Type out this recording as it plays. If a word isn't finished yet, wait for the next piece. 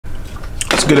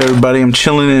What's good, everybody? I'm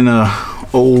chilling in a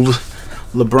old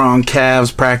LeBron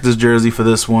Cavs practice jersey for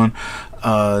this one.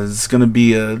 It's gonna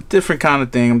be a different kind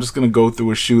of thing. I'm just gonna go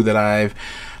through a shoe that I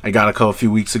got a few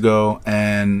weeks ago,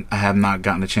 and I have not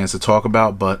gotten a chance to talk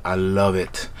about, but I love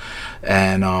it.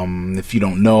 And if you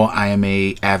don't know, I am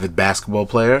a avid basketball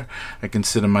player. I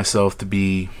consider myself to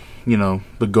be, you know,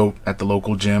 the GOAT at the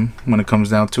local gym when it comes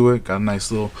down to it. Got a nice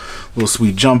little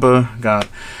sweet jumper. Got,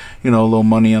 you know, a little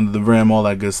money under the rim, all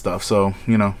that good stuff. So,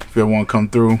 you know, if you ever want to come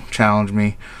through, challenge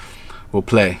me, we'll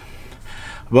play.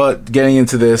 But getting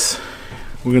into this,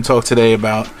 we're going to talk today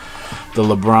about the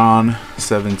LeBron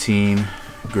 17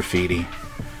 Graffiti.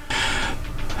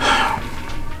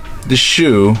 The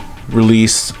shoe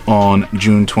released on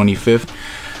June 25th.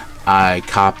 I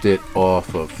copped it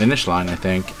off of Finish Line, I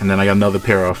think, and then I got another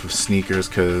pair off of Sneakers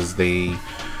because I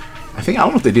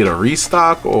don't know if they did a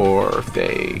restock or if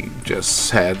they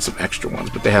just had some extra ones,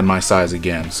 but they had my size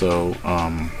again. So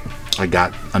I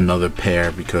got another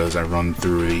pair because I run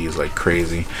through these like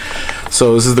crazy.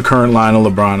 So this is the current line of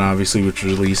LeBron, obviously, which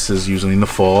releases usually in the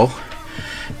fall.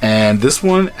 And this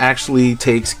one actually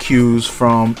takes cues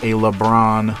from a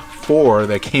LeBron 4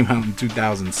 that came out in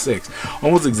 2006.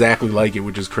 Almost exactly like it,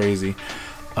 which is crazy.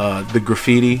 The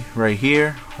graffiti right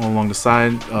here along the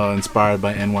side, inspired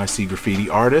by NYC graffiti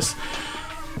artists.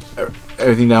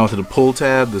 Everything down to the pull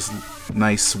tab, this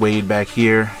nice suede back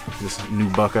here, this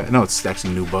nubuck, no, it's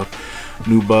actually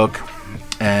nubuck,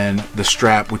 and the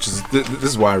strap, which is this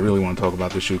is why I really want to talk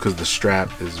about this shoe, because the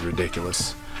strap is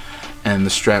ridiculous. And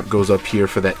the strap goes up here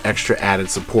for that extra added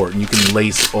support, and you can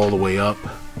lace all the way up.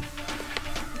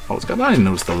 Oh, it's got, I didn't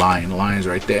notice the line. The line's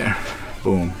right there.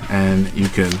 Boom. And you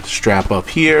can strap up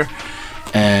here,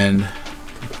 and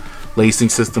lacing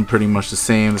system pretty much the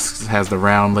same. This has the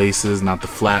round laces, not the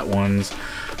flat ones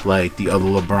like the other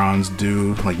LeBrons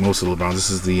do, like most of the LeBrons.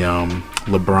 This is the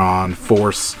LeBron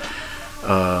Force,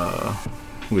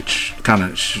 which kind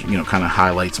of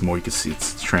highlights more. You can see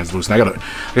it's translucent. Like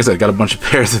I said, I got a bunch of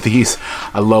pairs of these.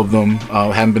 I love them.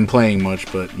 Haven't been playing much,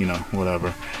 but you know,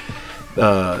 whatever.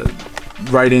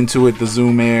 Right into it, the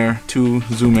Zoom Air, 2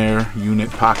 Zoom Air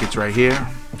unit pockets right here,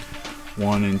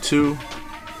 1 and 2.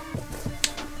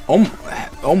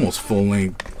 Almost full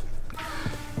length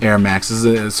Air Max. This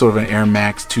is sort of an Air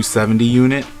Max 270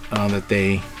 unit that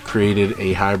they created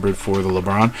a hybrid for the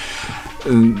LeBron.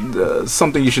 And,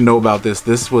 something you should know about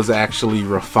this was actually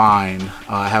refined.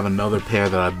 I have another pair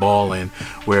that I ball in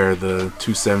where the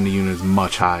 270 unit is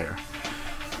much higher,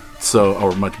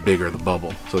 or much bigger, the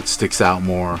bubble, so it sticks out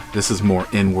more. This is more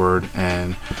inward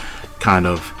and kind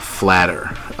of flatter.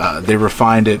 They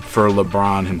refined it for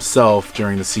LeBron himself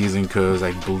during the season because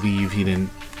I believe he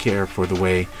didn't care for the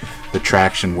way the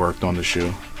traction worked on the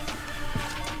shoe.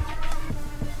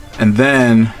 And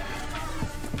then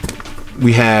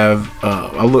we have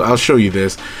I'll show you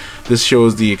this. This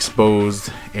shows the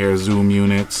exposed Air Zoom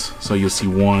units, so you'll see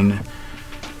 1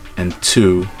 and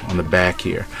 2 on the back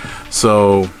here.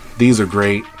 So these are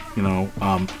great, you know,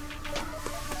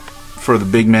 for the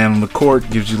big man on the court.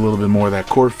 Gives you a little bit more of that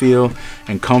court feel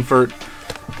and comfort.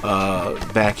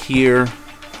 Back here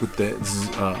with the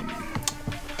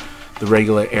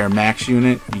regular Air Max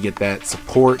unit, you get that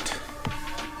support,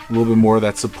 a little bit more of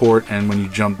that support, and when you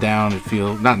jump down, it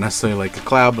feels not necessarily like a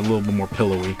cloud, but a little bit more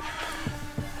pillowy.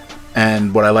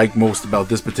 And what I like most about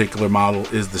this particular model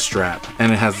is the strap,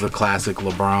 and it has the classic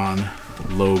LeBron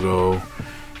logo,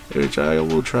 which I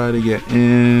will try to get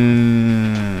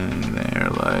in there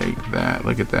like that.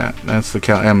 Look at that. That's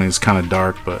the I mean, it's kind of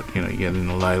dark, but you know, you get in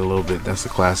the light a little bit. That's the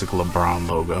classic LeBron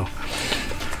logo.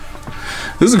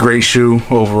 This is a great shoe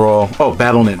overall. Oh,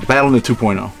 BattleNet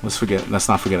 2.0. Let's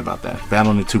not forget about that.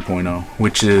 BattleNet 2.0,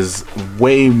 which is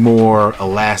way more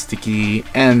elasticy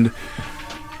and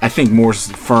I think more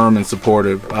firm and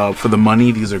supportive. For the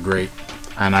money, these are great,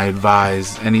 and I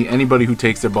advise anybody who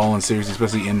takes their balling seriously,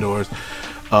 especially indoors,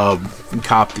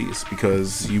 cop these,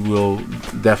 because you will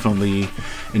definitely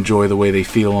enjoy the way they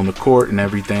feel on the court and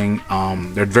everything.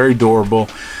 They're very durable.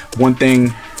 One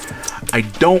thing I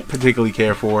don't particularly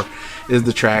care for is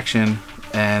the traction,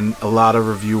 and a lot of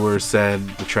reviewers said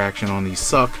the traction on these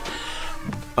suck,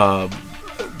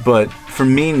 but for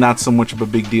me, not so much of a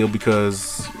big deal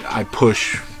because I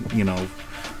push, you know,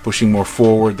 pushing more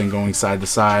forward than going side to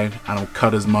side. I don't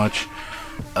cut as much,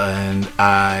 and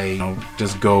I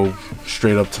just go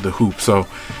straight up to the hoop, so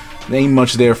there ain't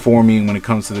much there for me when it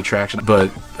comes to the traction.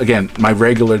 But again, my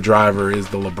regular driver is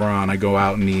the LeBron. I go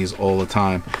out in these all the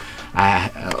time.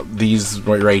 These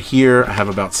right here, I have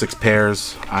about 6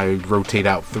 pairs. I rotate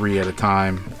out 3 at a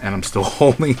time, and I'm still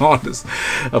holding on to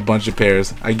a bunch of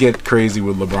pairs. I get crazy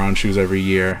with LeBron shoes every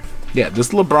year. yeah, this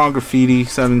LeBron Graffiti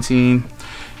 17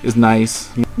 is nice.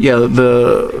 Yeah,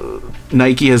 the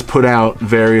Nike has put out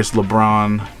various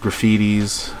LeBron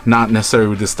graffitis, not necessarily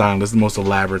with this style. This is the most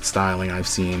elaborate styling I've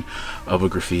seen of a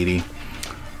graffiti.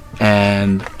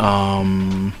 And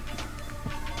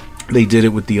they did it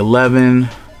with the 11,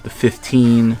 the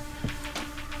 15,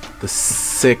 the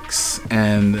 6,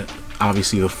 and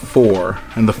obviously the 4.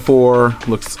 And the 4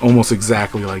 looks almost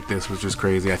exactly like this, which is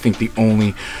crazy. I think the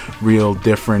only real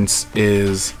difference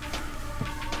is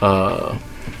the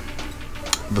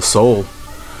sole.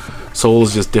 Sole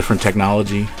is just different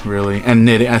technology, really, and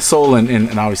knitting. Sole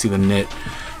and obviously the knit.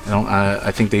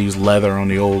 I think they use leather on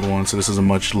the old one, so this is a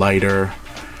much lighter.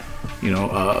 You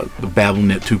know, the Babel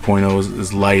Knit 2.0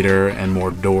 is lighter and more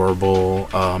durable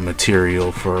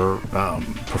material for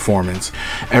performance.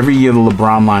 Every year, the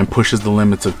LeBron line pushes the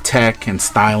limits of tech and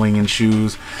styling in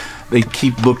shoes. They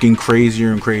keep looking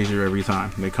crazier and crazier every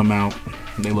time they come out.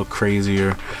 They look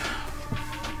crazier.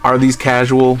 Are these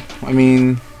casual? I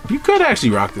mean, you could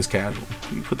actually rock this casual.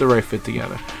 You put the right fit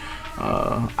together.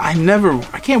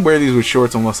 I can't wear these with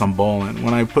shorts unless I'm bowling.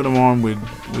 When I put them on with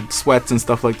sweats and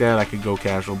stuff like that, I could go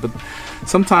casual. But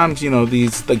sometimes, you know,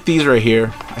 these, like these right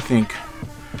here, I think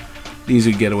these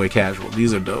are getaway casual.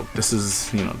 These are dope. This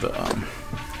is, you know,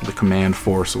 the Command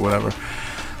Force or whatever.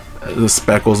 The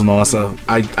speckles and all that stuff.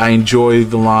 I enjoy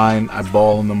the line. I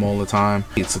ball in them all the time.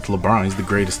 It's LeBron. He's the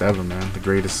greatest ever, man. The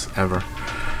greatest ever.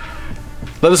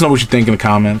 Let us know what you think in the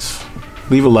comments.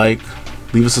 Leave a like.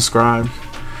 Leave a subscribe.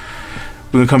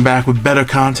 We're going to come back with better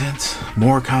content,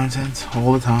 more content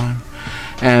all the time.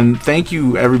 And thank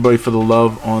you everybody for the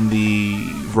love on the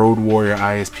Road Warrior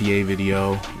ISPA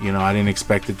video. You know, I didn't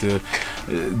expect it to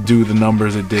do the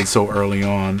numbers it did so early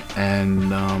on,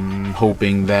 and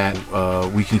hoping that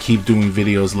we can keep doing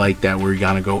videos like that where we're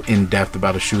gonna go in depth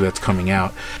about a shoe that's coming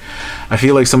out. I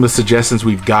feel like some of the suggestions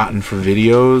we've gotten for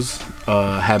videos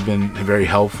have been very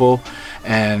helpful,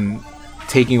 and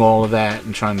taking all of that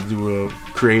and trying to do a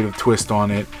creative twist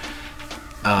on it,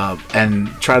 and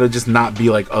try to just not be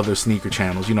like other sneaker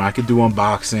channels. You know, I could do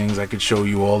unboxings, I could show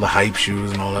you all the hype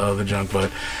shoes and all that other junk, but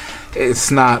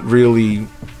it's not really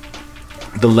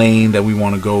the lane that we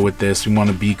want to go with this. We want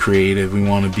to be creative. We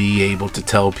want to be able to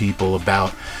tell people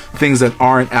about things that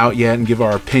aren't out yet and give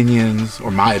our opinions,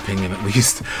 or my opinion at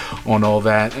least, on all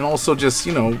that. And also just,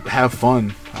 you know, have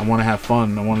fun. I want to have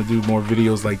fun. I want to do more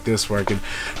videos like this where I can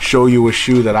show you a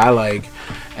shoe that I like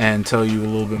and tell you a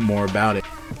little bit more about it.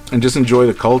 And just enjoy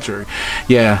the culture.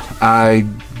 Yeah, I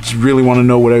really want to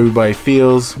know what everybody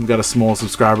feels. We've got a small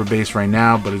subscriber base right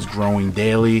now, but it's growing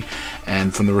daily.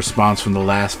 And from the response from the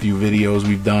last few videos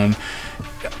we've done,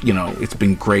 you know, it's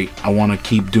been great. I want to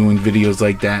keep doing videos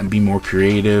like that and be more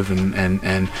creative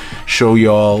and show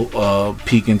y'all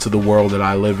peek into the world that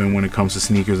I live in when it comes to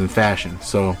sneakers and fashion.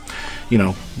 So, you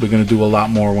know, we're gonna do a lot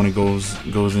more when it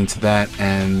goes into that,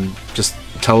 and just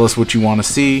tell us what you want to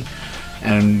see,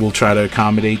 and we'll try to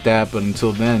accommodate that. But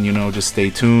until then, you know, just stay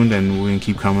tuned, and we're gonna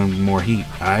keep coming with more heat.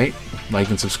 All right, like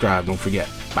and subscribe, don't forget.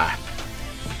 Bye.